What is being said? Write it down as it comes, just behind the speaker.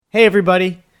Hey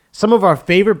everybody, some of our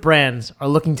favorite brands are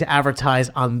looking to advertise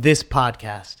on this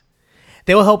podcast.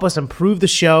 They will help us improve the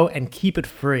show and keep it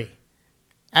free.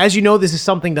 As you know, this is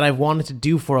something that I've wanted to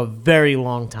do for a very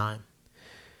long time.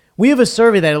 We have a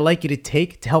survey that I'd like you to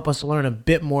take to help us learn a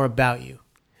bit more about you.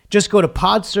 Just go to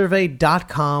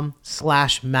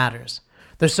podsurvey.com/matters.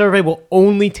 The survey will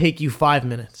only take you 5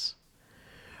 minutes.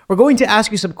 We're going to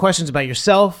ask you some questions about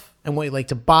yourself and what you like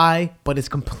to buy, but it's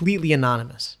completely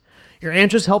anonymous. Your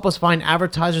answers help us find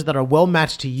advertisers that are well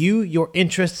matched to you, your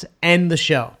interests, and the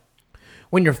show.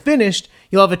 When you're finished,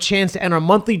 you'll have a chance to enter a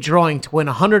monthly drawing to win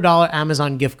a $100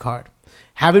 Amazon gift card.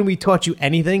 Haven't we taught you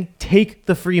anything? Take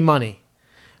the free money.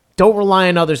 Don't rely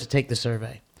on others to take the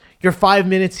survey. Your 5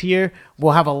 minutes here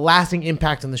will have a lasting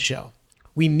impact on the show.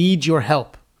 We need your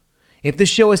help. If this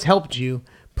show has helped you,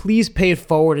 please pay it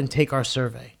forward and take our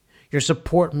survey. Your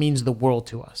support means the world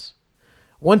to us.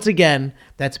 Once again,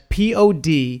 that's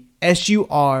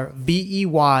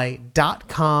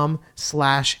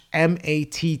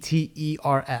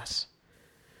podsurvey.com/matters.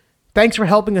 Thanks for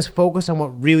helping us focus on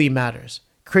what really matters,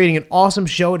 creating an awesome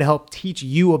show to help teach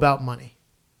you about money.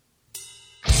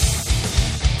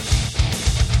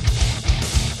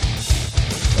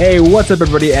 Hey, what's up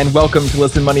everybody, and welcome to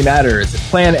Listen Money Matters. If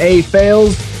Plan A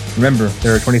fails, remember,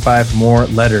 there are 25 more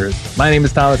letters. My name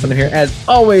is Thomas. I'm here, as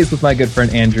always, with my good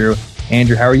friend Andrew.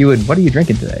 Andrew, how are you, and what are you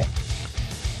drinking today?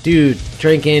 Dude,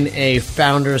 drinking a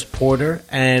Founder's Porter,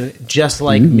 and just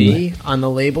like me, on the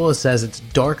label it says it's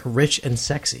dark, rich, and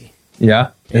sexy.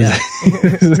 Yeah? That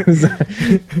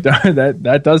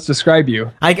does describe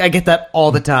you. I get that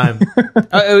all the time.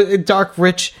 Dark,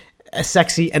 rich,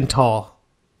 sexy, and tall.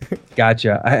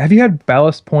 Gotcha. Have you had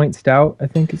Ballast Point Stout, I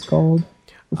think it's called,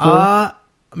 before?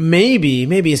 Maybe.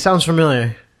 It sounds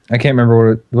familiar. I can't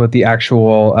remember what the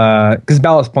actual, because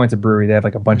Ballast Point's a brewery. They have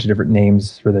like a bunch of different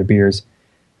names for their beers.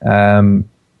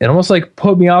 It almost like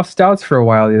put me off stouts for a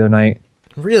while the other night.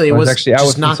 Really? It was actually out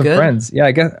with some good? friends.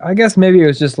 Yeah, I guess maybe it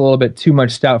was just a little bit too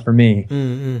much stout for me.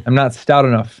 I'm not stout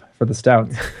enough for the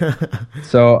stouts.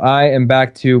 So I am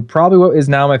back to probably what is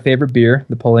now my favorite beer,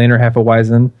 the Paulaner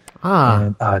Hefeweizen.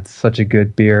 And, it's such a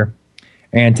good beer.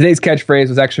 And today's catchphrase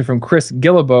was actually from Chris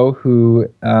Guillebeau, who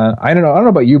I don't know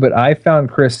about you, but I found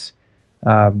Chris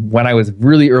when I was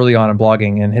really early on in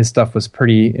blogging, and his stuff was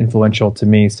pretty influential to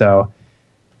me. So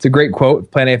it's a great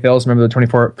quote. Plan A fails, remember the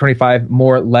 25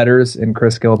 more letters, and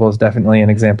Chris Guillebeau is definitely an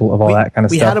example of all that kind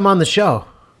of stuff. We had him on the show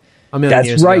a million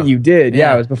years right, ago. you did.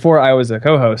 Yeah, it was before I was a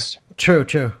co-host.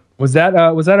 True. Was that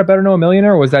a Better Know a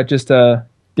Millionaire, or was that just a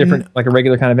different, like a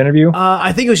regular kind of interview?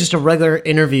 I think it was just a regular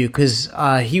interview because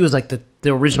he was like the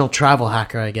original travel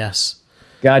hacker, I guess.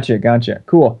 Gotcha.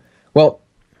 Cool. Well,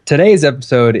 today's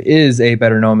episode is a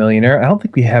Better Know a Millionaire. I don't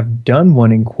think we have done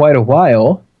one in quite a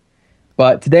while.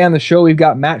 But today on the show, we've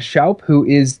got Matt Schaup, who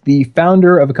is the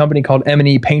founder of a company called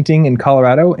M&E Painting in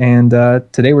Colorado. And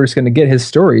today we're just going to get his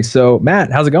story. So,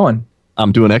 Matt, how's it going?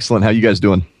 I'm doing excellent. How you guys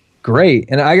doing? Great.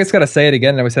 And I just got to say it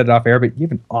again, and we said it off air, but you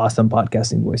have an awesome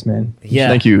podcasting voice, man. Yeah.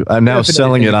 Thank you. I'm now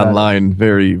selling it online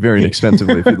very, very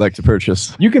inexpensively if you'd like to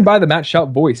purchase. You can buy the Matt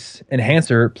Schaup voice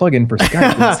enhancer plugin for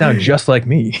Skype. It sounds just like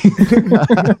me.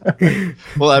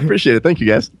 Well, I appreciate it. Thank you,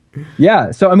 guys.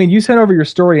 Yeah. So, I mean, you sent over your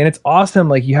story, and it's awesome.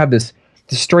 Like, you have this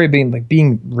story of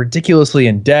being ridiculously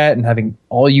in debt and having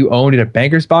all you owned in a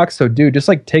banker's box. So, dude, just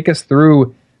like take us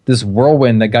through this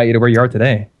whirlwind that got you to where you are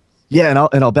today. Yeah,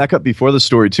 and I'll back up before the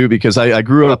story too, because I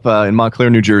grew up in Montclair,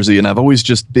 New Jersey, and I've always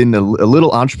just been a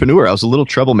little entrepreneur. I was a little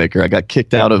troublemaker. I got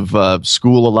kicked out of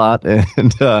school a lot,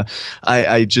 and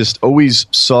I just always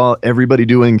saw everybody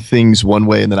doing things one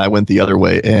way, and then I went the other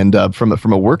way. And from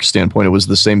a work standpoint, it was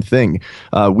the same thing.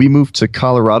 We moved to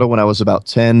Colorado when I was about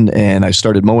 10, and I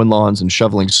started mowing lawns and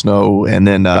shoveling snow, and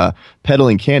then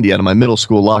peddling candy out of my middle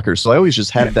school locker. So I always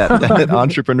just had that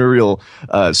entrepreneurial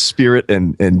spirit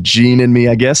and gene in me,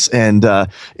 I guess. And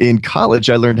in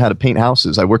college, I learned how to paint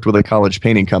houses. I worked with a college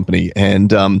painting company,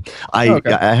 and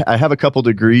I have a couple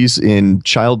degrees in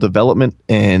child development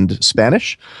and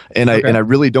Spanish, and I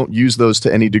really don't use those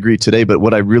to any degree today. But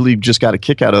what I really just got a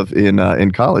kick out of in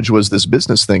college was this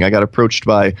business thing. I got approached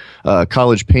by a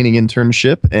college painting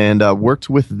internship and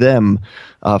worked with them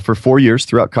for 4 years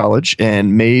throughout college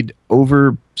and made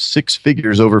over 6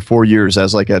 figures over 4 years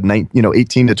as like a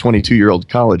 18 to 22-year-old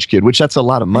college kid, which that's a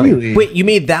lot of money. Really? Wait, you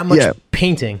made that much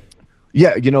painting?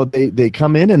 Yeah, they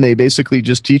come in and they basically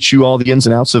just teach you all the ins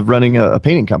and outs of running a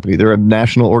painting company. They're a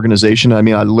national organization. I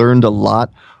mean, I learned a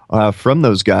lot from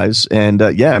those guys. And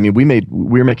we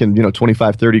were making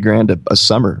 25, 30 grand a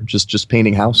summer just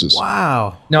painting houses.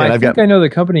 Wow. No, I think I know the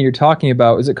company you're talking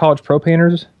about. Is it College Pro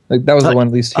Painters? Like that was the one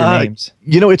at least two names.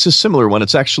 It's a similar one.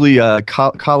 It's actually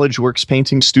College Works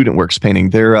Painting, Student Works Painting.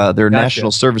 Their Gotcha.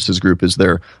 National Services Group is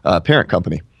their parent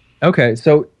company. Okay,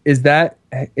 so is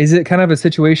it kind of a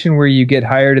situation where you get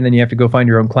hired and then you have to go find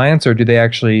your own clients, or do they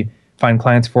actually find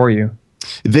clients for you?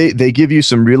 They give you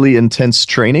some really intense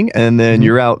training, and then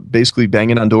you're out basically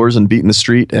banging on doors and beating the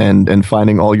street and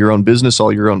finding all your own business,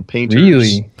 all your own painters.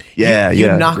 Really? Yeah, you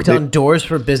knocked on doors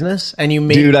for business, and you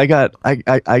made. Dude, I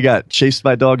got chased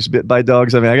by dogs, bit by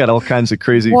dogs. I mean, I got all kinds of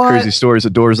crazy stories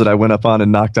of doors that I went up on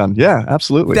and knocked on. Yeah,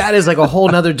 absolutely. That is like a whole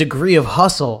nother degree of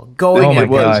hustle going. Oh my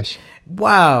gosh!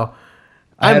 Wow.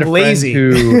 I'm lazy.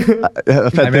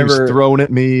 I've had things thrown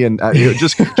at me, and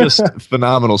just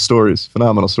phenomenal stories.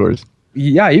 Phenomenal stories.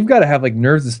 Yeah, you've got to have like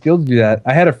nerves of steel to do that.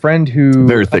 I had a friend who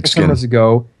very thick skin. Summers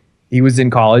ago, he was in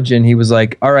college and he was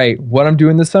like, "All right, what I'm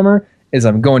doing this summer is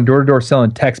I'm going door to door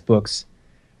selling textbooks."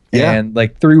 Yeah. And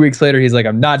like 3 weeks later, he's like,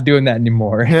 "I'm not doing that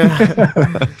anymore."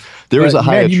 There was a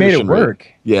high attrition you made it work.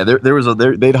 Rate. Yeah,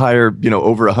 they'd hire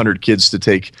over 100 kids to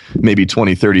take maybe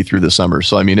 20, 30 through the summer.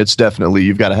 So I mean, it's definitely,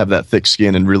 you've got to have that thick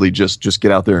skin and really just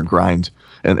get out there and grind.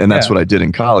 And that's what I did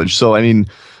in college. So I mean,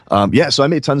 so I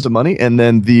made tons of money, and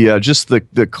then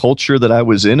the culture that I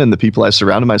was in and the people I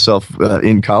surrounded myself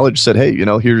in college said, hey,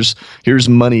 here's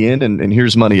money in and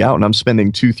here's money out, and I'm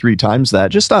spending 2-3 times that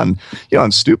just on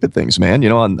on stupid things, man.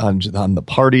 On the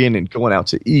partying and going out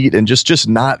to eat and just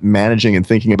not managing and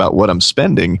thinking about what I'm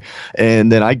spending. And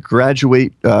then I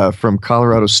graduate from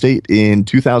Colorado State in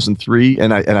 2003,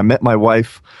 and I met my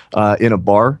wife in a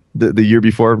bar the year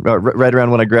before, right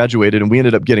around when I graduated, and we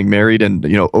ended up getting married and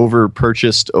over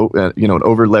purchased an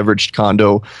over leveraged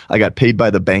condo. I got paid by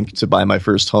the bank to buy my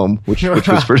first home, which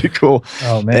was pretty cool.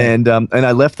 Oh man! And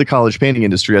I left the college painting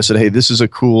industry. I said, hey, this is a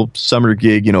cool summer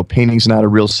gig. Painting's not a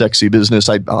real sexy business.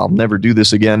 I'll never do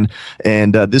this again.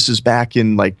 And this is back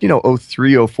in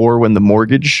 03, 04 when the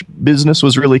mortgage business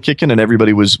was really kicking and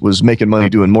everybody was making money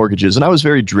doing mortgages. And I was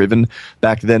very driven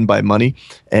back then by money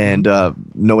and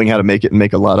knowing how to make it and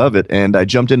make a lot of it. And I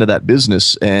jumped into that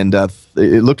business, and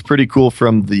it looked pretty cool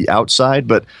from the outside,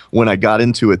 but when I got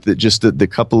into it, the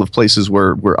couple of places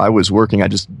where I was working, I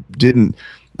just didn't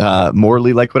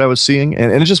morally like what I was seeing,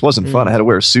 and it just wasn't fun. I had to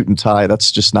wear a suit and tie.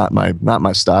 That's just not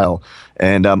my style.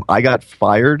 And I got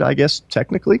fired, I guess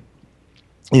technically,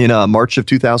 in March of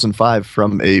 2005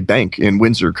 from a bank in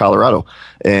Windsor, Colorado.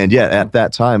 And yeah, at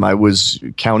that time I was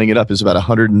counting it up, it was about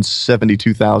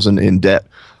 $172,000 in debt.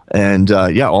 And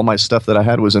all my stuff that I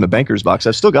had was in a banker's box.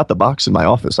 I still got the box in my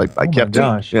office. I kept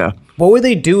it. Yeah. What were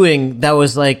they doing that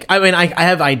was like, I mean, I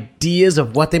have ideas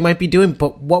of what they might be doing,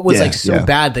 but what was so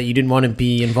bad that you didn't want to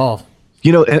be involved?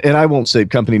 And I won't say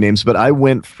company names, but I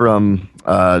went from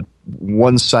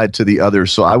one side to the other.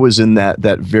 So I was in that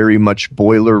very much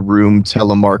boiler room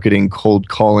telemarketing, cold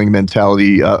calling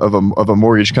mentality of a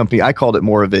mortgage company. I called it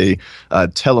more of a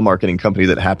telemarketing company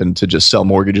that happened to just sell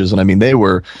mortgages. And I mean, they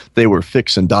were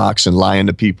fixing docs and lying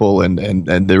to people, and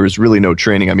there was really no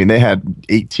training. I mean, they had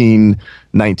 18,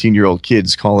 19-year-old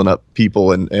kids calling up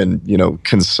people and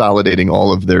consolidating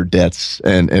all of their debts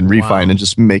and refining and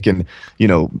just making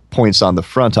points on the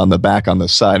front, on the back, on the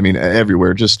side. I mean,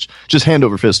 everywhere, just hand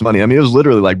over fist money. I mean, it was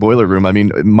literally like boiler room. I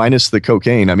mean, minus the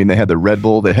cocaine. I mean, they had the Red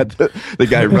Bull. They had the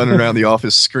guy running around the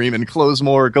office screaming, "Close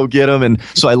more, go get him!" And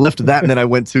so I left that, and then I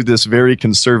went to this very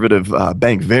conservative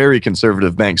bank.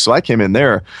 So I came in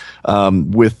there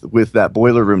with that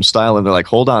boiler room style, and they're like,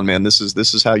 "Hold on, man, this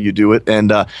is how you do it."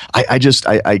 And I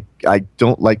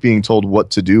don't like being told what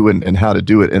to do and how to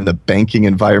do it. And the banking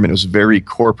environment was very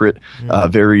corporate,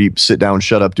 very sit down,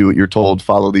 shut up, do what you're told,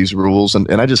 follow these rules.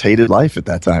 And I just hated life at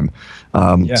that time.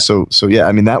 So yeah,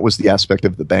 I mean, that was the aspect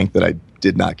of the bank that I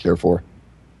did not care for.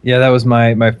 Yeah, that was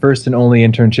my first and only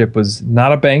internship. Was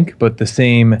not a bank, but the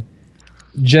same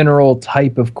general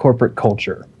type of corporate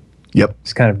culture. Yep.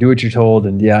 Just kind of do what you're told.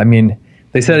 And yeah, I mean,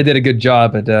 they said I did a good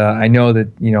job, but I know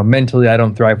that, mentally I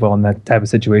don't thrive well in that type of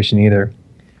situation either.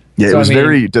 Yeah, so, it was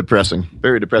very depressing.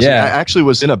 Very depressing. Yeah. I actually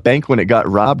was in a bank when it got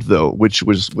robbed, though, which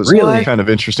was really kind of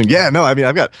interesting. Yeah, no, I mean,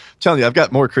 I've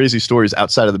got more crazy stories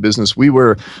outside of the business.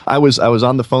 I was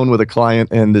on the phone with a client,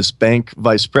 and this bank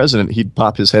vice president, he'd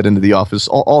pop his head into the office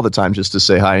all the time just to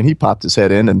say hi, and he popped his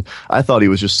head in, and I thought he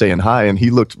was just saying hi, and he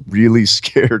looked really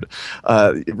scared.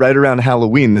 Right around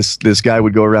Halloween, this guy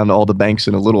would go around to all the banks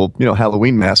in a little,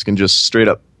 Halloween mask and just straight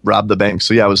up rob the bank.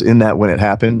 So yeah, I was in that when it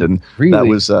happened, and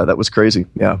that was crazy.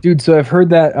 Yeah, dude. So I've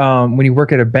heard that when you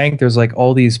work at a bank, there's like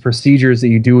all these procedures that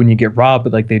you do when you get robbed,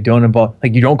 but like they don't involve,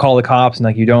 like you don't call the cops and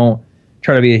like you don't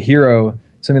try to be a hero.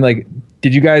 So I mean, like,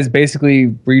 did you guys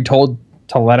were you told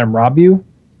to let him rob you?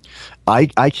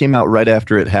 I came out right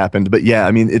after it happened, but yeah,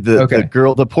 I mean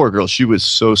the poor girl, she was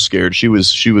so scared. She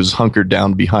was hunkered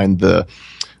down behind the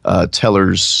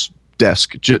teller's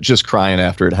desk, just crying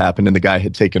after it happened, and the guy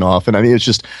had taken off. And I mean,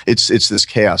 it's this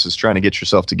chaos. It's trying to get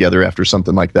yourself together after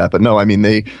something like that. But no, I mean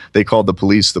they called the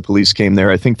police. The police came there.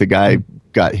 I think the guy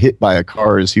got hit by a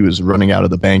car as he was running out of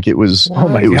the bank. It was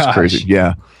was crazy.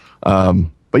 Yeah.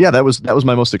 But yeah, that was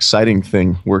my most exciting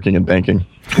thing working in banking.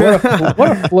 What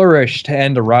a flourish to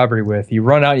end a robbery with. You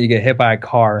run out, you get hit by a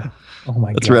car. Oh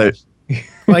my god. That's right.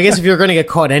 Well, I guess if you're going to get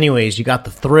caught anyways, you got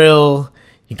the thrill,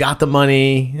 you got the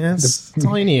money. That's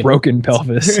all you need. Broken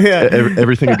pelvis. Yeah.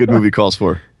 Everything a good movie calls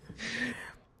for.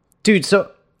 Dude,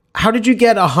 so how did you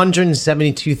get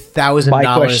 $172,000 My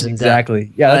question in debt?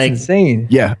 Exactly. Yeah, that's insane.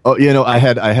 Yeah. Oh, I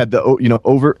had the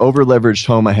over leveraged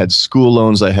home. I had school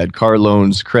loans. I had car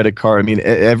loans, credit card. I mean,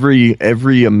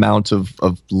 every amount of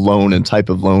loan and type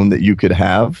of loan that you could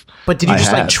have. But did you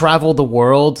just travel the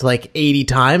world like 80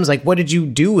 times? Like, what did you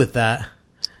do with that?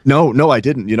 No, I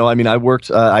didn't. I mean, I worked.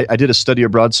 I did a study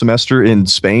abroad semester in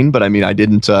Spain, but I mean, I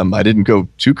didn't go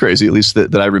too crazy, at least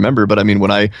that I remember. But I mean, when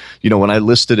I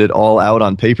listed it all out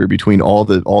on paper between all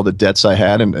the debts I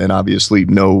had and obviously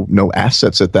no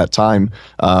assets at that time,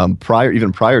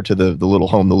 prior to the little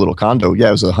home, the little condo, yeah,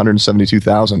 it was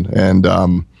 $172,000,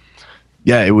 and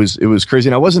yeah, it was crazy.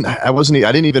 And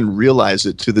I didn't even realize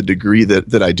it to the degree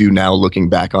that I do now, looking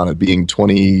back on it, being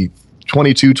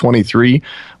 22, 23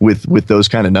 with those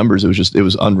kind of numbers. It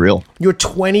was unreal. You're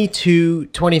 22,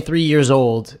 23 years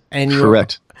old, and you're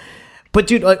correct. But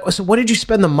dude, so what did you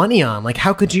spend the money on? Like,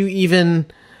 how could you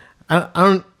even? I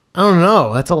don't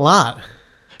know. That's a lot.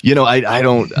 I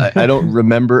don't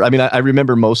remember. I mean, I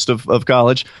remember most of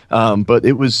college, but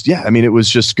it was, yeah. I mean, it was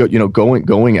just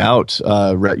going out,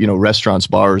 restaurants,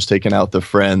 bars, taking out the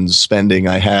friends, spending.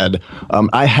 I had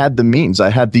the means.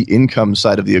 I had the income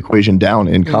side of the equation down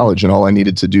in college, and all I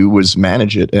needed to do was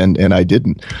manage it, and I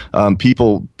didn't.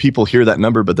 People hear that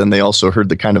number, but then they also heard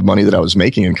the kind of money that I was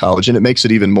making in college, and it makes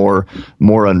it even more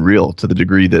unreal to the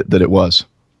degree that it was.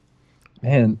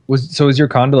 Man, was your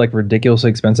condo like ridiculously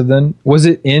expensive then? Was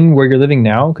it in where you're living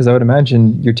now? Because I would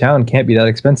imagine your town can't be that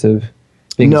expensive.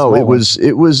 No, it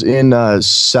was in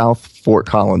South Fort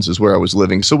Collins is where I was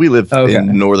living. So we live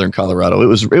in northern Colorado. It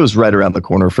was right around the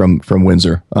corner from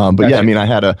Windsor. But yeah, I mean,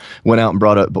 I went out and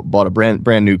bought a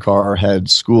brand new car, had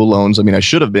school loans. I mean, I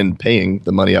should have been paying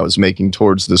the money I was making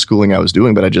towards the schooling I was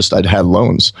doing, but I'd had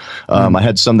loans. I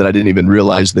had some that I didn't even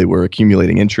realize they were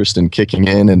accumulating interest and kicking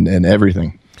in and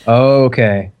everything. Oh,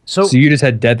 okay. So you just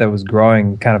had debt that was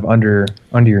growing kind of under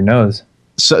your nose.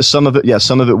 So some of it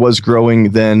was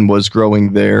growing then, was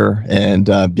growing there, and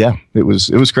it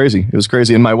was crazy. It was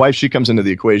crazy. And my wife, she comes into the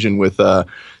equation with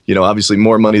obviously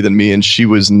more money than me, and she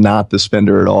was not the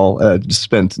spender at all.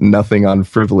 Spent nothing on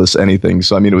frivolous anything.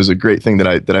 So I mean, it was a great thing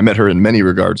that I met her in many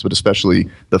regards, but especially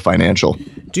the financial.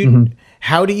 Dude,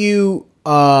 how do you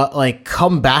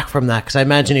come back from that? Because I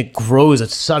imagine it grows at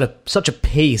such a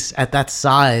pace at that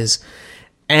size,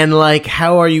 and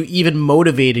how are you even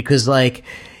motivated? Because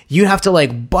you have to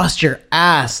bust your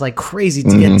ass like crazy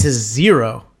to get to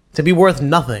zero, to be worth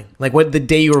nothing. Like what the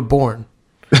day you were born.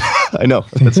 I know,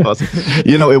 that's awesome.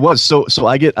 It was so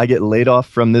I get laid off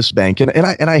from this bank, and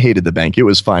I hated the bank. It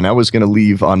was fine. I was going to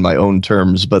leave on my own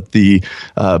terms, but the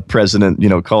president,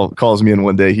 calls me in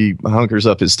one day. He hunkers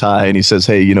up his tie and he says,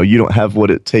 "Hey, you don't have what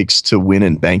it takes to win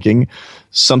in banking,"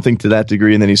 something to that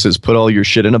degree. And then he says, "Put all your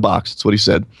shit in a box." That's what he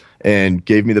said. And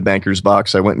gave me the banker's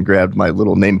box. I went and grabbed my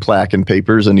little name plaque and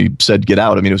papers, and he said, "Get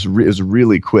out." I mean, it was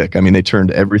really quick. I mean, they turned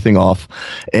everything off,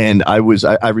 and I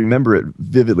remember it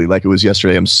vividly, like it was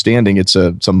yesterday. I'm standing. It's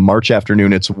a March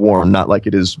afternoon. It's warm, not like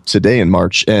it is today in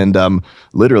March. And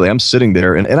literally, I'm sitting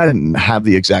there, and I didn't have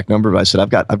the exact number, but I said,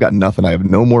 "I've got nothing. I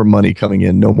have no more money coming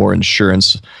in, no more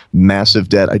insurance, massive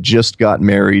debt. I just got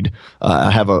married. I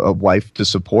have a wife to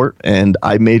support," and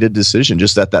I made a decision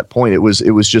just at that point. It was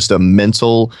just a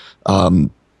mental,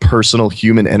 personal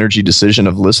human energy decision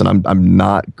of, listen, I'm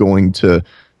not going to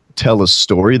tell a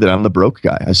story that I'm the broke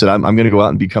guy. I said, I'm going to go out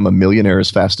and become a millionaire as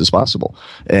fast as possible.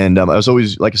 And I was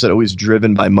always, like I said, always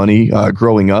driven by money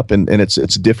growing up, and it's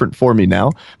different for me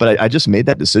now. But I just made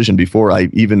that decision before I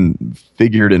even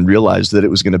figured and realized that it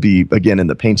was going to be, again, in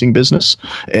the painting business.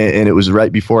 And it was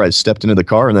right before I stepped into the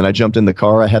car, and then I jumped in the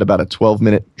car. I had about a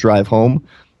 12-minute drive home,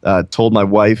 told my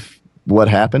wife what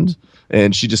happened.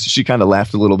 And she kind of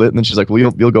laughed a little bit, and then she's like, "Well,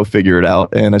 you'll go figure it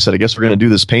out." And I said, "I guess we're going to do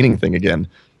this painting thing again."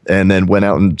 And then went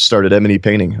out and started M&E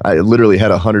Painting. I literally had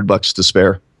 $100 to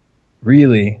spare.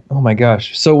 Really? Oh my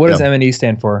gosh! So what does M&E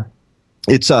stand for?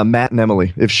 It's Matt and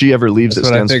Emily. If she ever leaves, it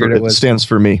stands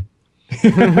for me.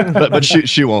 but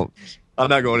she won't. I'm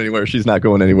not going anywhere. She's not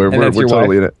going anywhere. And We're that's your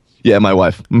totally wife? in it. Yeah, my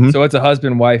wife. Mhm. So it's a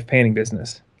husband-wife painting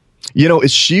business. You know,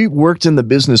 she worked in the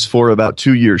business for about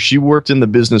 2 years. She worked in the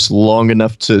business long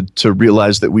enough to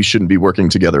realize that we shouldn't be working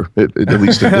together, at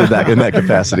least in that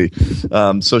capacity.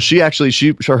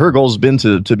 So her goal's been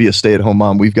to be a stay-at-home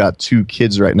mom. We've got 2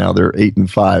 kids right now. They're 8 and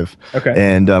 5. Okay.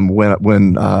 And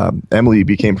when Emily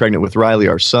became pregnant with Riley,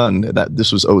 our son,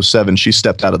 this was 2007, she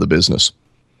stepped out of the business.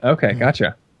 Okay,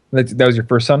 gotcha. That was your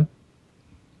first son?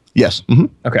 Yes. Mm-hmm.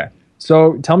 Okay.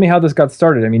 So tell me how this got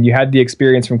started. I mean, you had the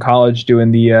experience from college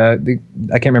doing the I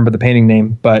can't remember the painting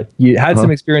name, but you had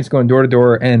some experience going door to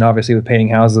door and obviously with painting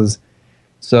houses.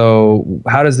 So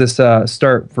how does this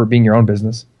start for being your own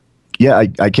business? Yeah,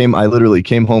 I literally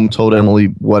came home, told Emily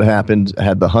what happened,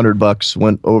 had the $100,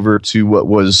 went over to what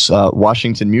was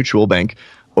Washington Mutual Bank,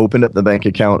 opened up the bank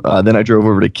account. Then I drove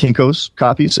over to Kinko's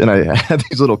Copies, and I had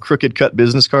these little crooked cut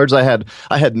business cards. I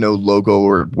had no logo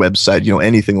or website,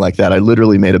 anything like that. I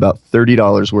literally made about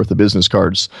 $30 worth of business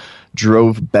cards,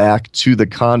 drove back to the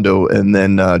condo, and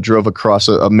then drove across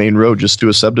a main road just to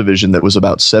a subdivision that was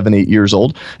about 7-8 years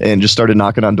old, and just started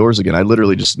knocking on doors again. I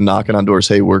literally just knocking on doors.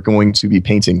 Hey, we're going to be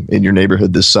painting in your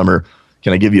neighborhood this summer.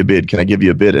 Can I give you a bid? Can I give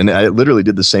you a bid? And I literally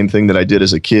did the same thing that I did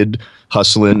as a kid,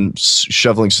 hustling,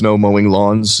 shoveling snow, mowing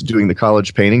lawns, doing the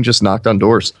college painting, just knocked on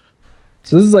doors.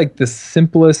 So this is like the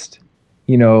simplest,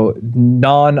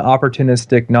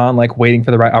 non-opportunistic, like waiting for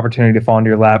the right opportunity to fall into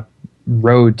your lap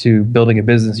road to building a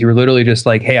business. You were literally just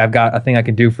like, hey, I've got a thing I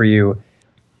can do for you.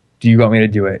 Do you want me to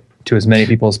do it to as many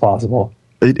people as possible?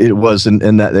 It was,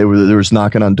 and that there was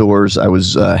knocking on doors. I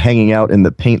was hanging out in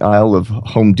the paint aisle of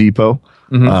Home Depot.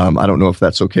 Mm-hmm. I don't know if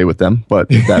that's okay with them, but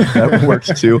that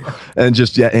works too. And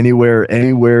just anywhere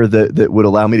that would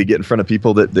allow me to get in front of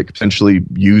people that could potentially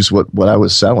use what I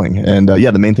was selling. And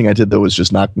the main thing I did though was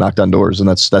just knocked on doors, and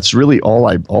that's really all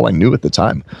I knew at the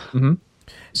time. Mm-hmm.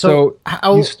 So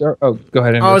how you start? Oh, go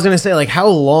ahead. I was going to say, like, how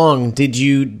long did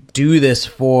you do this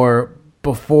for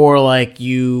before, like,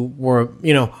 you were,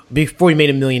 before you made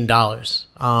 $1 million? Was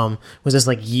this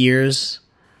like years?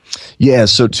 Yeah,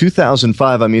 so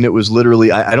 2005, I mean, it was literally,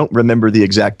 I don't remember the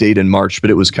exact date in March, but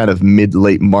it was kind of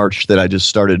late March that I just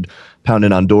started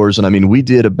pounding on doors. And I mean, we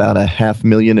did about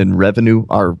 $500,000 in revenue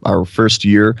our first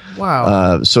year.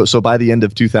 Wow. So by the end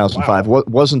of 2005,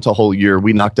 wasn't a whole year,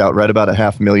 we knocked out right about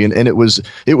 $500,000, and it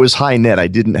was high net. I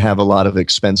didn't have a lot of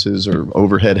expenses or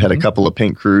overhead, had a couple of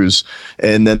paint crews.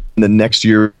 And then the next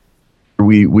year,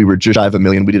 we were just shy of $1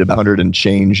 million. We did about 100 and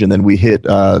change, and then we hit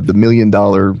the $1 million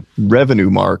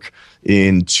revenue mark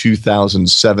in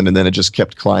 2007, and then it just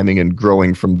kept climbing and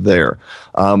growing from there.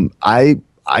 I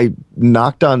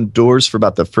knocked on doors for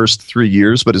about the first 3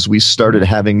 years, but as we started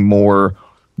having more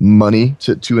money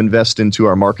to invest into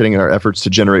our marketing and our efforts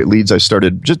to generate leads, I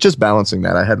started just balancing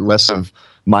that. I had less of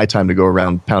my time to go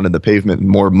around pounding the pavement and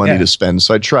more money to spend.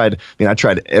 So I tried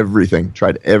everything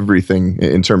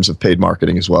in terms of paid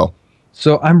marketing as well.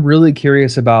 So I'm really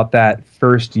curious about that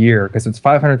first year, because it's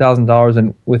 $500,000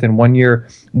 and within 1 year.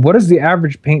 What does the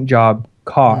average paint job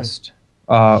cost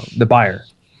the buyer?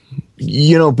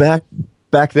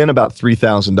 Back then about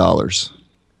 $3,000.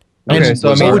 Okay,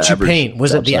 so what would you paint?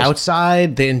 Was it the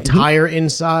outside, the entire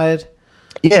inside?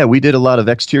 Yeah, we did a lot of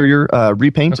exterior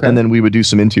repaint, and then we would do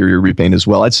some interior repaint as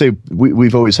well. I'd say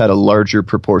we've always had a larger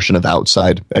proportion of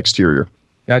outside exterior.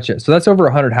 Gotcha. So that's over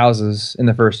 100 houses in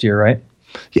the first year, right?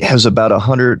 Yeah, it was about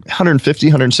 100, 150,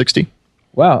 160.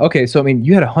 Wow. Okay. So, I mean,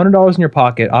 you had $100 in your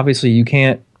pocket. Obviously,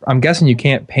 I'm guessing you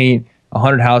can't paint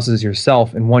 100 houses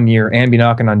yourself in 1 year and be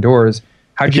knocking on doors.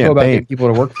 How'd you go about getting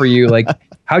people to work for you? Like,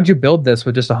 how'd you build this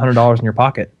with just $100 in your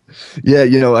pocket? Yeah,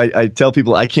 I tell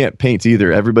people I can't paint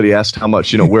either. Everybody asked how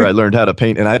much, where I learned how to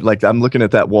paint. And I'm looking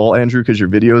at that wall, Andrew, because your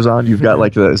video's on. You've got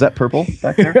is that purple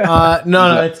back there?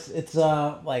 No, it's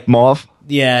like mauve.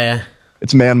 Yeah.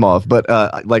 It's man mauve, but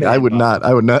I would not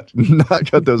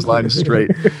cut those lines straight.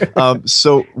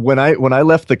 So when I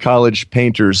left the college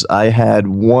painters, I had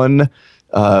one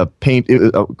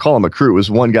call him a crew. It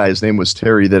was one guy. His name was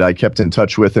Terry that I kept in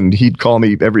touch with, and he'd call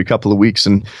me every couple of weeks,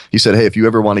 and he said, "Hey, if you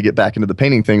ever want to get back into the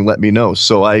painting thing, let me know."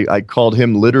 So I called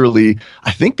him literally,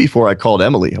 I think before I called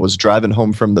Emily. I was driving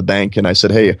home from the bank, and I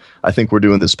said, "Hey, I think we're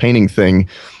doing this painting thing."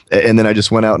 And then I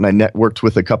just went out and I networked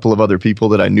with a couple of other people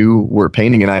that I knew were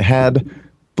painting, and I had,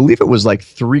 believe it was like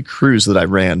 3 crews that I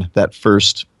ran that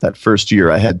first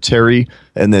year. I had Terry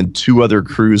and then 2 other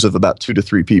crews of about 2 to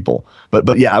 3 people.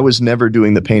 But yeah, I was never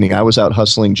doing the painting. I was out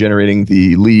hustling, generating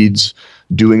the leads,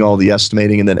 doing all the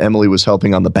estimating, and then Emily was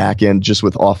helping on the back end just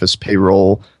with office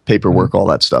payroll, paperwork, all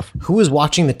that stuff. Who was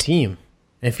watching the team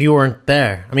if you weren't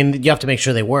there? I mean, you have to make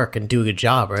sure they work and do a good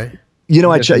job, right?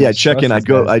 check in.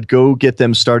 I'd go get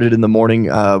them started in the morning.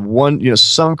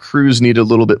 Some crews need a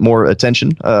little bit more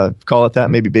attention, call it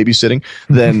that, maybe babysitting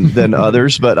than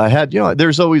others. But I had,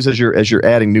 there's always, as you're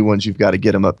adding new ones, you've got to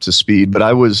get them up to speed. But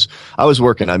I was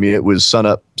working. I mean, it was sun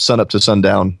up to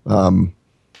sundown.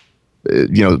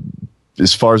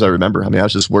 As far as I remember, I mean, I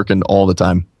was just working all the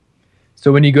time.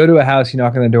 So when you go to a house, you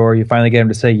knock on the door, you finally get them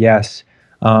to say yes.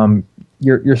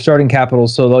 Your starting capital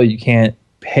is so low you can't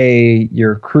pay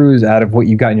your crews out of what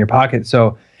you've got in your pocket.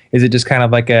 So is it just kind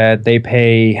of like they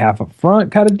pay half up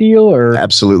front kind of deal, or?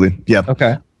 Absolutely. Yeah.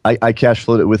 Okay. I cash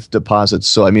flowed it with deposits.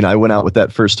 So, I mean, I went out with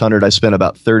that first 100. I spent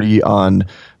about 30 on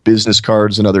business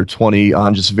cards, another 20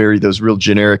 on just those real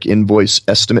generic invoice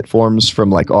estimate forms from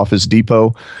like Office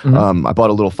Depot. Mm-hmm. I bought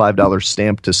a little $5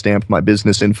 stamp to stamp my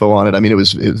business info on it. I mean, it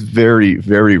was very,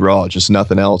 very raw, just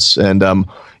nothing else. And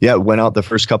went out the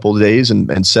first couple of days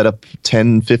and set up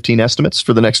 10, 15 estimates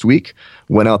for the next week.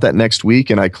 Went out that next week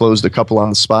and I closed a couple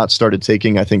on the spot, started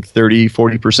taking, I think, 30,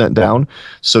 40% down.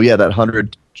 So that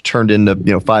 100 turned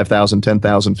into 5,000,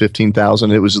 10,000,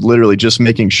 15,000. It was literally just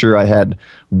making sure I had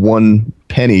one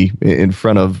penny in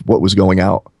front of what was going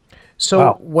out.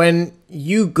 So when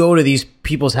you go to these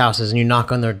people's houses and you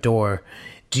knock on their door,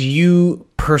 do you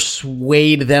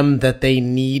persuade them that they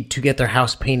need to get their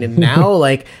house painted now?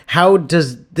 Like, how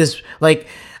does this, like,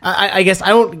 I guess I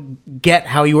don't get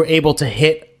how you were able to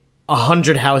hit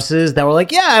 100 houses that were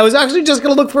like, yeah, I was actually just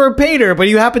going to look for a painter, but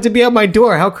you happen to be at my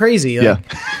door. How crazy. Like,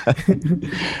 yeah.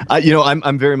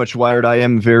 I'm very much wired. I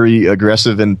am very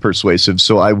aggressive and persuasive.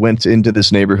 So I went into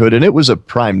this neighborhood and it was a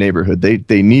prime neighborhood.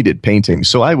 They needed painting.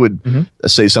 So I would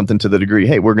say something to the degree,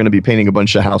 hey, we're going to be painting a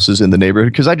bunch of houses in the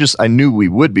neighborhood. Cause I knew we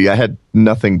would be. I had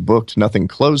nothing booked, nothing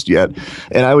closed yet.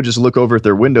 And I would just look over at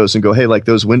their windows and go, hey, like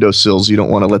those windowsills, you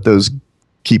don't want to let those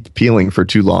keep peeling for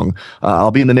too long.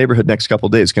 I'll be in the neighborhood next couple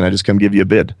of days. Can I just come give you a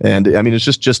bid? And I mean, it's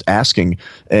just asking,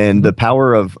 and the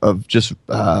power of just,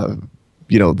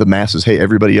 the masses. Hey,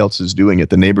 everybody else is doing it.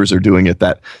 The neighbors are doing it.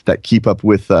 That keep up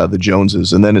with the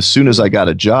Joneses. And then as soon as I got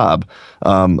a job,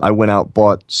 I went out,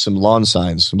 bought some lawn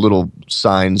signs, some little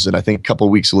signs. And I think a couple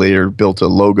of weeks later built a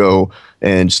logo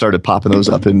and started popping those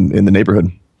up in the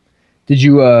neighborhood. Did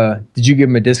you give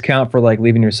them a discount for like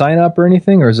leaving your sign up or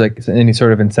anything, or is like any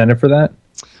sort of incentive for that?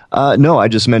 No, I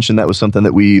just mentioned that was something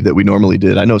that we normally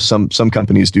did. I know some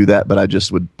companies do that, but I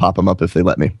just would pop them up if they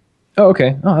let me. Oh,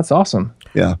 okay. Oh, that's awesome.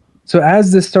 Yeah. So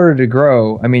as this started to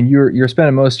grow, I mean, you're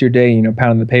spending most of your day,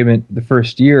 pounding the pavement the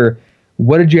first year.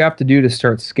 What did you have to do to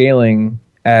start scaling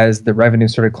as the revenue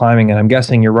started climbing? And I'm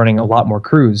guessing you're running a lot more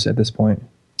crews at this point.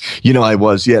 I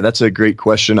was. Yeah, that's a great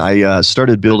question. I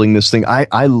started building this thing.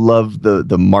 I love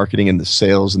the marketing and the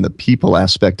sales and the people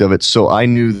aspect of it. So I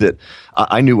knew that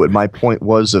I knew what my point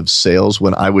was of sales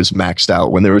when I was maxed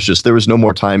out, when there was no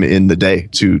more time in the day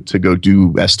to go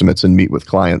do estimates and meet with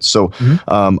clients. So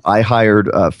I hired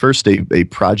first a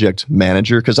project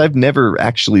manager, because I've never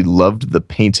actually loved the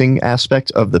painting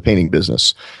aspect of the painting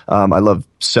business. I love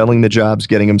selling the jobs,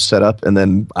 getting them set up, and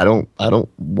then I don't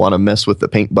want to mess with the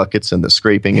paint buckets and the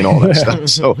scraping and all that stuff.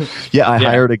 So I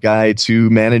hired a guy to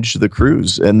manage the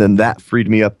crews, and then that freed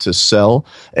me up to sell.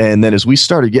 And then as we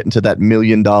started getting to that $1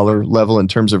 million level in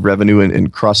terms of revenue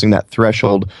and crossing that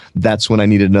threshold, that's when I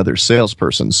needed another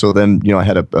salesperson. So then I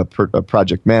had a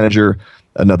project manager,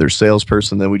 another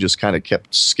salesperson. Then we just kind of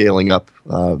kept scaling up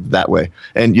that way.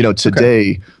 And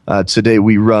today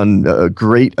we run a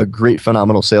great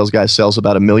phenomenal sales guy sells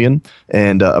about $1 million,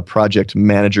 and a project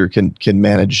manager can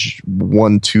manage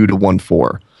 1.2 to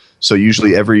 1.4. So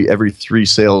usually every 3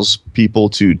 sales people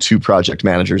to 2 project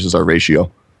managers is our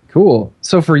ratio. Cool.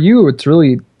 So for you, it's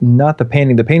really not the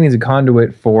painting. The painting is a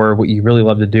conduit for what you really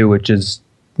love to do, which is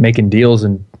making deals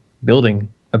and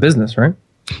building a business, right?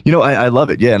 I love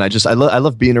it. Yeah. And I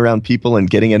love being around people and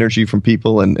getting energy from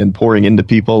people and pouring into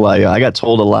people. I got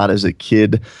told a lot as a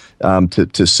kid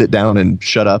to sit down and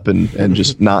shut up and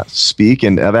just not speak.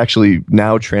 And I've actually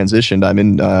now transitioned. I'm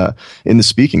in the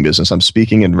speaking business. I'm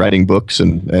speaking and writing books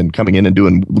and coming in and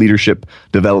doing leadership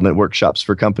development workshops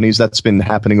for companies. That's been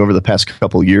happening over the past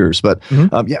couple of years. But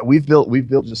we've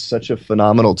built just such a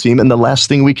phenomenal team. And the last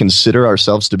thing we consider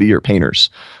ourselves to be are painters.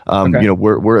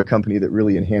 We're a company that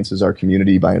really enhances our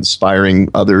community by inspiring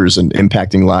others and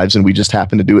impacting lives, and we just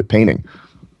happen to do it painting.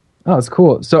 Oh, that's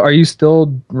cool. So are you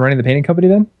still running the painting company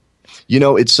then?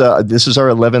 It's this is our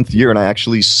 11th year, and I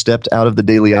actually stepped out of the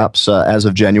daily ops as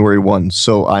of January 1.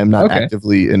 So I'm not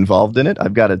actively involved in it.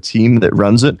 I've got a team that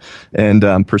runs it, and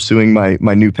I'm pursuing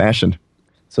my new passion.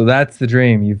 So that's the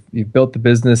dream. You've built the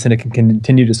business, and it can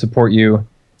continue to support you,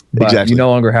 but you no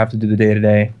longer have to do the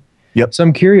day-to-day. Yep. So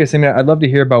I'm curious. I mean, I'd love to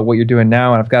hear about what you're doing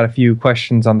now, and I've got a few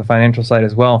questions on the financial side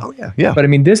as well. Oh, yeah. But I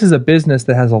mean, this is a business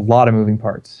that has a lot of moving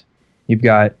parts. You've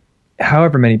got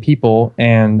however many people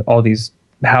and all these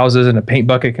houses, and a paint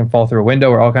bucket can fall through a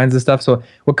window or all kinds of stuff. So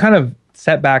what kind of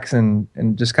setbacks and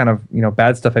just kind of,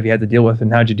 bad stuff have you had to deal with,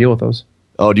 and how'd you deal with those?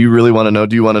 Oh, do you really want to know?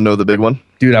 Do you want to know the big one?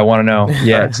 Dude, I want to know.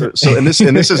 Yeah. Right, so and this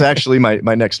is actually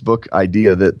my next book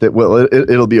idea that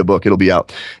it'll be a book. It'll be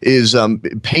out. Is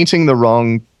painting the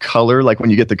wrong color. Like when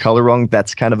you get the color wrong,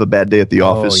 that's kind of a bad day at the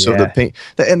office. Yeah. So the paint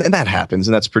and that happens,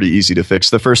 and that's pretty easy to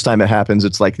fix. The first time it happens,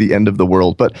 it's like the end of the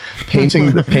world. But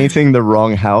painting the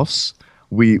wrong house.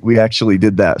 We actually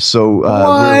did that. So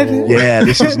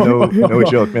this is no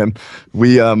joke, man.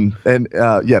 We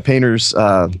painters.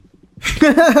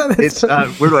 It's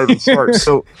where do I even start?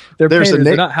 So they're painters,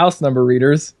 they're not house number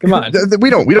readers. Come on. We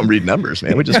don't read numbers,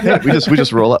 man. We just paint. We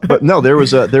just roll up. But no, there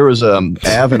was Ave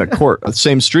and a court,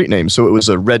 same street name. So it was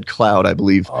a Red Cloud, I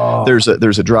believe. Oh. There's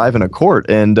a drive and a court,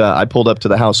 and I pulled up to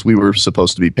the house we were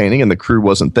supposed to be painting, and the crew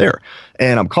wasn't there.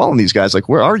 And I'm calling these guys like,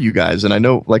 where are you guys? And I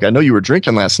know you were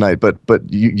drinking last night, but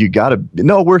you gotta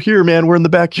no, we're here, man. We're in the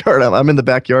backyard. I'm in the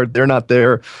backyard. They're not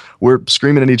there. We're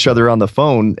screaming at each other on the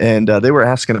phone, and they were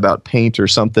asking about paint or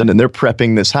something, and they're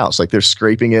prepping this house. Like they're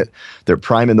scraping it, they're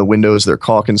priming the windows, they're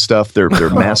caulking stuff, they're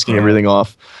masking everything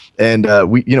off. And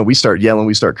we start yelling,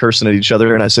 we start cursing at each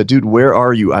other. And I said, dude, where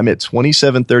are you? I'm at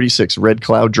 2736 Red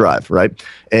Cloud Drive, right?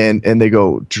 And they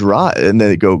go, drive? And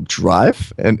they go,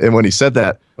 drive? And when he said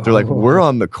that, they're like, we're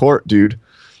on the court, dude.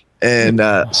 And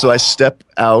so I step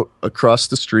out across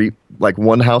the street, like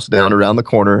one house down around the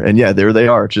corner. And yeah, there they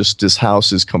are. Just this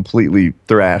house is completely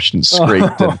thrashed and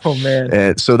scraped. Man.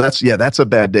 And so that's a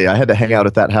bad day. I had to hang out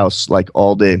at that house like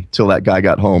all day till that guy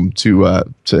got home to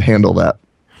handle that.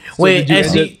 So Wait,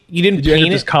 you didn't paint it?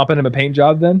 Just comping him a paint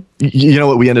job then? You know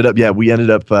what we ended up? Yeah, we ended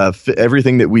up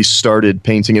everything that we started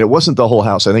painting, and it wasn't the whole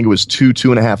house. I think it was two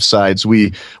and a half sides.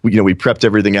 We prepped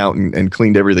everything out and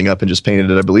cleaned everything up and just painted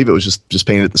it. I believe it was just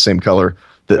painted it the same color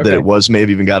that it was.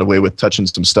 Maybe even got away with touching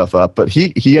some stuff up. But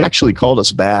he actually called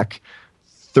us back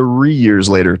 3 years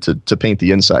later to paint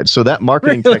the inside. So that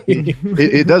marketing technique,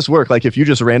 it does work. Like if you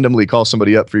just randomly call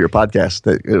somebody up for your podcast,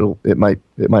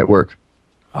 it might work.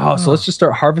 Oh, so let's just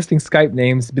start harvesting Skype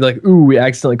names. Be like, ooh, we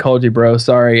accidentally called you, bro.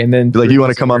 Sorry. And then be like, you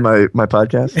want to come on my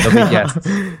podcast? Yes.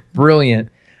 Brilliant.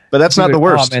 But that's not the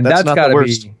worst. Man, that's not the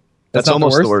worst. That's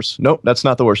almost the worst. Nope, that's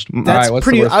not the worst. That's right,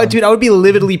 pretty. Dude, I would be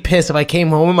lividly pissed if I came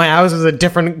home and my house was a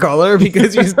different color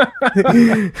because he's.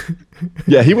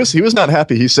 Yeah, he was not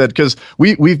happy. He said because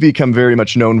we've become very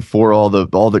much known for all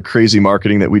the crazy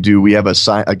marketing that we do. We have a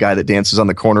guy that dances on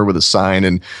the corner with a sign,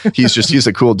 and he's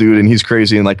a cool dude, and he's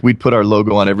crazy. And like we'd put our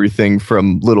logo on everything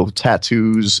from little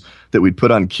tattoos that we'd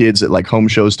put on kids at like home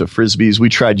shows to frisbees. We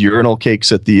tried urinal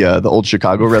cakes at the old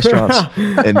Chicago restaurants,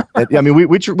 and I mean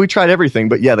we tried everything.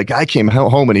 But yeah, the guy came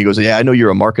home and he goes, "Yeah, I know you're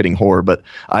a marketing whore, but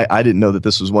I didn't know that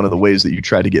this was one of the ways that you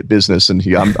try to get business, and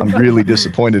I'm really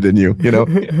disappointed in you." You know,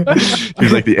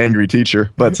 he's like the angry teacher.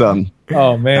 But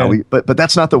oh man, but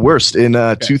that's not the worst. In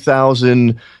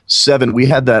 2007, we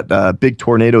had that big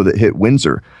tornado that hit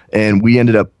Windsor, and we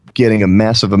ended up getting a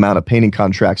massive amount of painting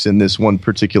contracts in this one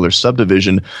particular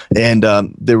subdivision. And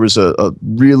there was a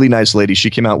really nice lady. She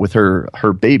came out with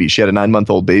her baby. She had a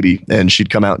 9-month-old baby, and she'd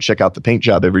come out and check out the paint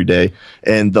job every day.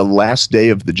 And the last day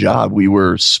of the job, we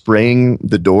were spraying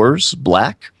the doors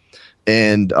black.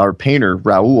 And our painter,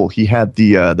 Raul, he had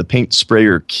the paint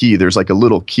sprayer key. There's like a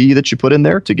little key that you put in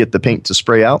there to get the paint to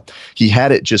spray out. He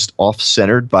had it just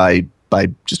off-centered by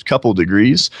just a couple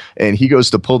degrees, and he goes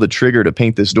to pull the trigger to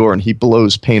paint this door, and he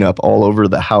blows paint up all over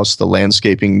the house, the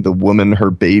landscaping, the woman,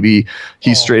 her baby.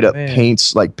 He straight up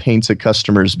paints a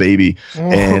customer's baby.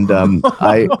 And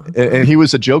and he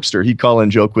was a jokester. He'd call and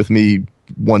joke with me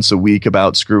once a week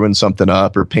about screwing something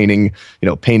up or getting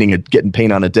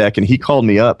paint on a deck. And he called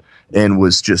me up and he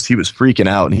was freaking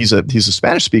out. And he's a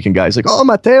Spanish speaking guy. He's like, "Oh,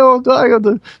 Mateo, I got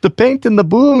the paint and the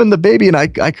boom and the baby." And I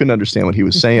couldn't understand what he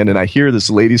was saying. And I hear this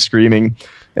lady screaming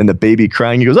and the baby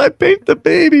crying. He goes, "I paint the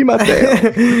baby,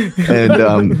 Mateo." And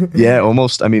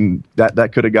almost, I mean,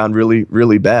 that could have gone really,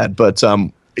 really bad. But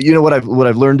you know what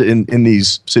I've learned in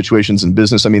these situations in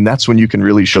business, I mean, that's when you can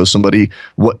really show somebody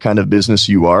what kind of business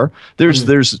you are.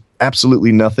 There's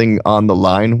absolutely nothing on the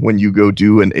line when you go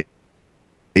do an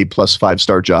A+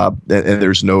 5-star job, and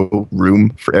there's no room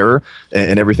for error,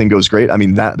 and everything goes great. I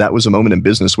mean, that was a moment in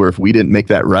business where if we didn't make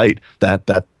that right,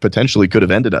 that potentially could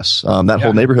have ended us.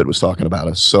 Whole neighborhood was talking about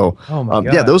us. So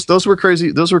those were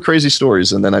crazy. Those were crazy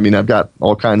stories. And then, I mean, I've got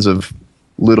all kinds of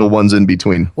little ones in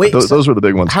between. Wait, those were the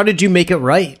big ones. How did you make it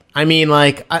right? I mean,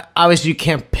 like, obviously you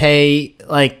can't pay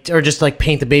like, or just like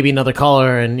paint the baby another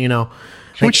color, and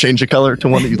Can we change a color to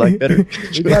one that you like better?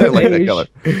 I like that color.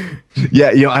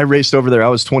 Yeah, I raced over there. I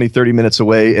was 20, 30 minutes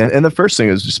away. And the first thing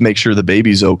is just make sure the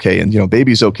baby's okay. And,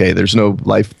 baby's okay. There's no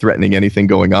life-threatening anything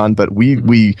going on. But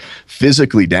we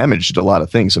physically damaged a lot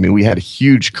of things. I mean, we had a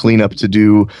huge cleanup to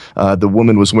do. The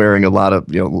woman was wearing a lot of,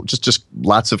 just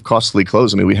lots of costly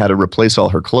clothes. I mean, we had to replace all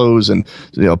her clothes and,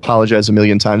 apologize a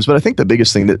million times. But I think the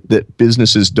biggest thing that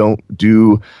businesses don't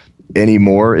do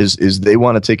anymore is they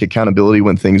want to take accountability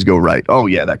when things go right. Oh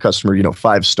yeah, that customer,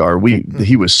 5-star.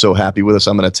 He was so happy with us.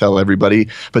 I'm going to tell everybody.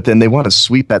 But then they want to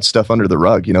sweep that stuff under the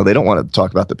rug. They don't want to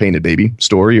talk about the painted baby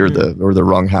story or the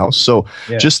wrong house. So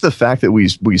just the fact that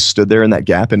we stood there in that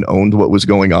gap and owned what was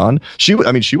going on. She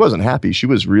wasn't happy. She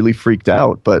was really freaked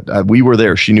out. But we were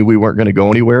there. She knew we weren't going to go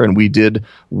anywhere, and we did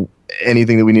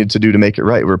anything that we needed to do to make it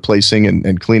right, replacing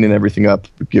and cleaning everything up,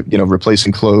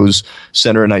 replacing clothes,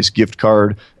 sent her a nice gift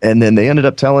card. And then they ended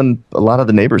up telling a lot of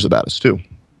the neighbors about us too.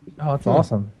 Oh, that's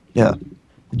awesome. Yeah.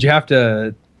 Did you have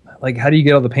to, how do you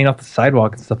get all the paint off the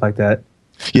sidewalk and stuff like that?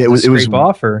 Yeah, it was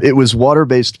off, or? It was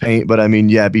water-based paint, but I mean,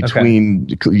 between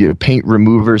paint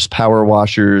removers, power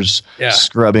washers,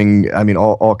 scrubbing, I mean,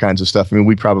 all kinds of stuff. I mean,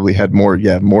 we probably had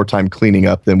more time cleaning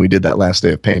up than we did that last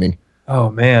day of painting.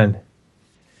 Oh man.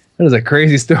 That is a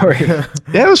crazy story. Yeah,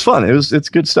 it was fun. It's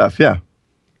good stuff. Yeah.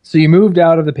 So you moved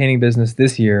out of the painting business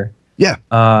this year. Yeah.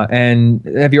 And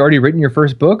have you already written your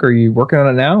first book? Or are you working on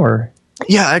it now, or?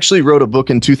 Yeah, I actually wrote a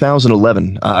book in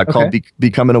 2011 called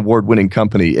Become an Award-Winning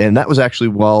Company. And that was actually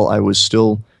while I was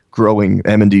still growing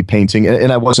M&D painting,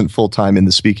 and I wasn't full-time in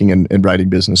the speaking and writing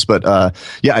business. But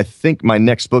I think my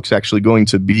next book's actually going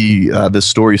to be the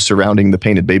story surrounding the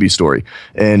painted baby story,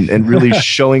 and really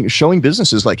showing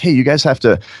businesses like, hey, you guys have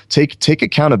to take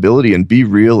accountability and be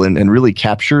real and really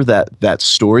capture that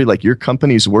story, like your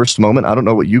company's worst moment. I don't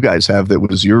know what you guys have that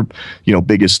was your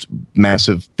biggest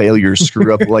massive failure,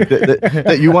 screw up like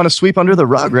that you want to sweep under the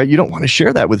rug, right? You don't want to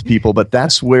share that with people, but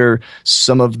that's where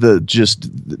some of the just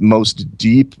most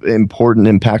deep, important,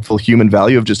 impactful human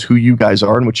value of just who you guys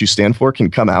are and what you stand for can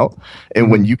come out.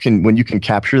 And when you can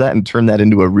capture that and turn that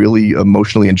into a really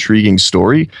emotionally intriguing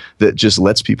story that just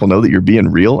lets people know that you're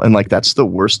being real, and that's the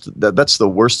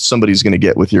worst somebody's going to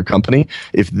get with your company.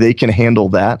 If they can handle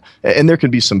that, and there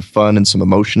can be some fun and some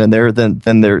emotion in there, then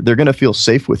they're going to feel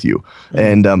safe with you.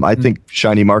 And I think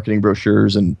shiny marketing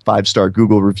brochures and 5-star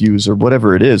Google reviews or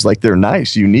whatever it is, they're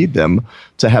nice. You need them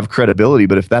to have credibility.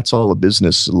 But if that's all a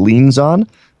business leans on,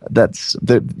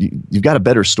 you've got a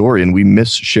better story, and we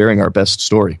miss sharing our best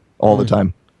story all the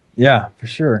time. Yeah, for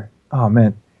sure. Oh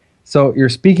man. So you're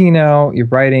speaking now, you're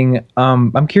writing.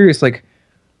 I'm curious,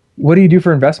 what do you do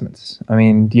for investments? I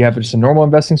mean, do you have just a normal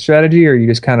investing strategy, or are you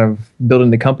just kind of building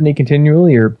the company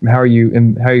continually, or how are you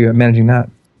managing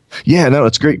that? Yeah, no,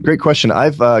 it's great question.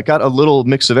 I've got a little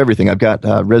mix of everything. I've got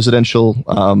residential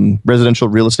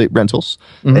real estate rentals,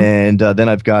 and then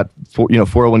I've got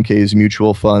 401ks,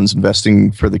 mutual funds,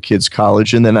 investing for the kids'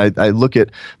 college, and then I look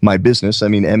at my business. I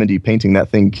mean, M&D Painting, that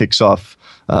thing kicks off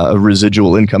a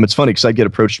residual income. It's funny because I get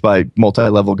approached by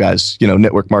multi-level guys,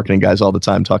 network marketing guys all the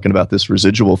time talking about this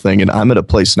residual thing. And I'm at a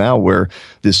place now where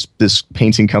this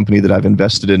painting company that I've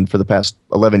invested in for the past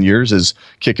 11 years is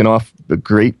kicking off a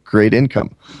great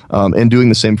income, and doing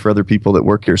the same for other people that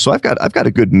work here. So I've got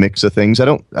a good mix of things. I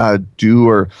don't do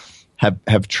or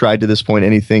have tried to this point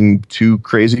anything too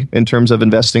crazy in terms of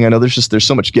investing. I know there's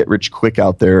so much get rich quick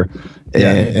out there,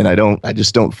 and I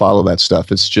just don't follow that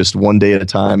stuff. It's just one day at a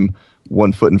time,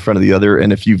 one foot in front of the other.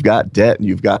 And if you've got debt and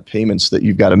you've got payments that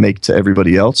you've got to make to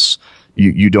everybody else,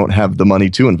 you don't have the money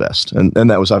to invest. And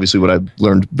that was obviously what I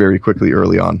learned very quickly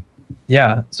early on.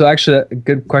 Yeah. So actually, a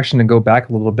good question to go back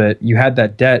a little bit. You had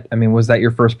that debt. I mean, was that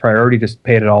your first priority, just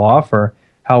paid it all off, or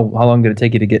how long did it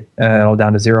take you to get it all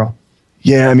down to zero?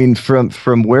 Yeah, I mean,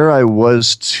 from where I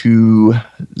was to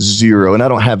zero, and I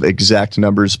don't have exact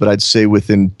numbers, but I'd say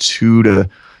within 2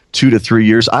 to 3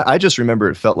 years, I just remember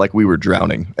it felt like we were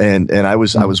drowning, and I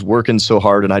was working so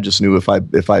hard, and I just knew if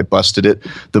I busted it,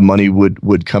 the money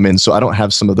would come in. So I don't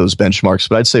have some of those benchmarks,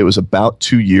 but I'd say it was about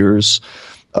 2 years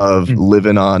of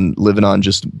living on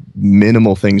just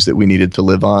minimal things that we needed to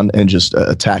live on, and just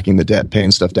attacking the debt, paying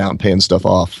stuff down, paying stuff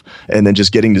off, and then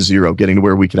just getting to zero, getting to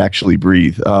where we could actually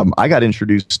breathe. I got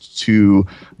introduced to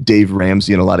Dave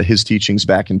Ramsey and a lot of his teachings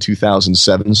back in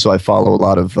 2007, so I follow a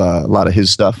lot of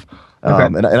his stuff. Okay.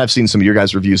 And I've seen some of your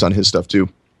guys' reviews on his stuff too.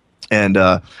 And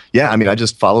I mean, I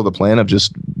just follow the plan of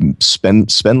just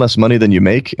spend less money than you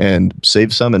make, and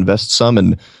save some, invest some,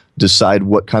 and decide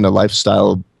what kind of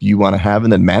lifestyle you want to have,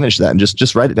 and then manage that, and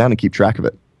just write it down and keep track of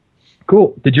it.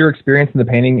 Cool. Did your experience in the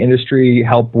painting industry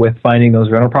help with finding those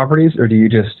rental properties, or do you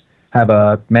just have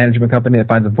a management company that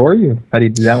finds them for you? How do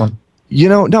you do that one?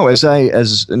 No,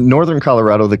 as Northern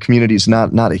Colorado, the community is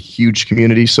not a huge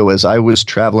community. So as I was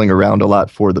traveling around a lot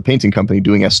for the painting company,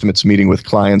 doing estimates, meeting with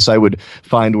clients, I would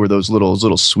find where those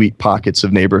little sweet pockets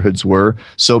of neighborhoods were.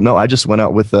 So no, I just went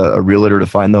out with a realtor to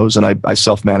find those, and I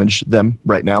self-manage them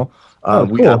right now. Cool.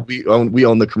 We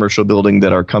own the commercial building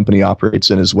that our company operates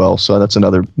in as well. So that's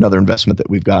another investment that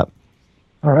we've got.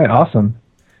 All right, awesome,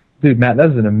 dude, Matt.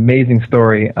 That is an amazing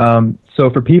story. So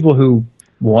for people who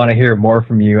want to hear more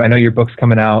from you, I know your book's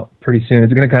coming out pretty soon.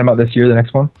 Is it going to come out this year, the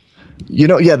next one?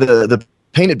 The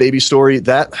Painted Baby story,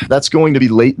 that's going to be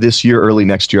late this year, early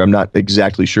next year. I'm not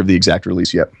exactly sure of the exact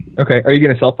release yet. Okay. Are you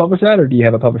going to self-publish that, or do you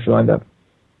have a publisher lined up?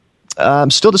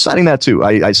 I'm still deciding that too.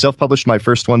 I self-published my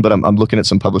first one, but I'm looking at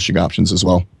some publishing options as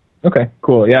well. Okay,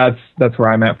 cool. Yeah, that's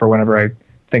where I'm at for whenever I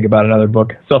think about another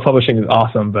book. Self-publishing is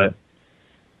awesome, but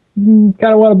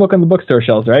kind of want a book on the bookstore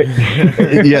shelves, right?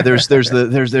 Yeah,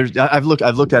 I've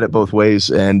looked at it both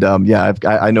ways, and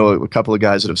I know a couple of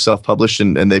guys that have self-published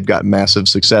and they've got massive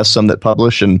success. Some that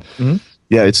publish, and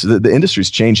yeah, it's the industry's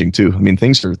changing too. I mean,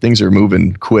 things are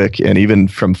moving quick, and even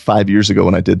from 5 years ago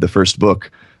when I did the first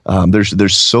book,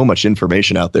 there's so much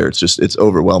information out there. It's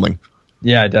overwhelming.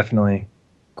 Yeah, definitely.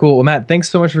 Cool. Well, Matt, thanks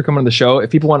so much for coming on the show.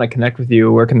 If people want to connect with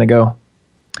you, where can they go?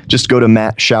 Just go to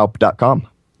mattschaub.com.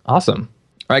 Awesome.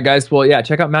 All right, guys. Well, yeah,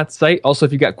 check out Matt's site. Also,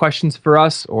 if you've got questions for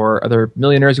us or other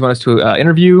millionaires you want us to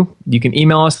interview, you can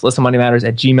email us,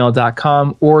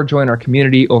 listenmoneymatters@gmail.com, or join our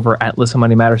community over at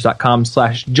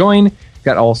listenmoneymatters.com/join. We've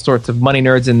got all sorts of money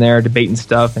nerds in there debating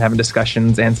stuff and having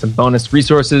discussions and some bonus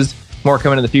resources. More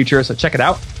coming in the future, so check it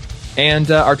out.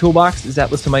 And our toolbox is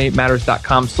at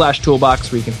listenmoneymatters.com/toolbox,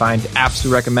 where you can find apps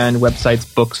we recommend,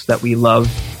 websites, books that we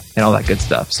love, and all that good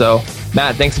stuff. So,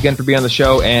 Matt, thanks again for being on the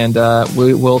show, and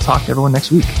we will talk to everyone next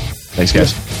week. Thanks,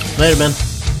 guys. Later, man.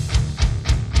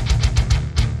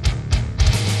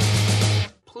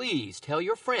 Please tell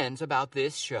your friends about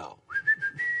this show.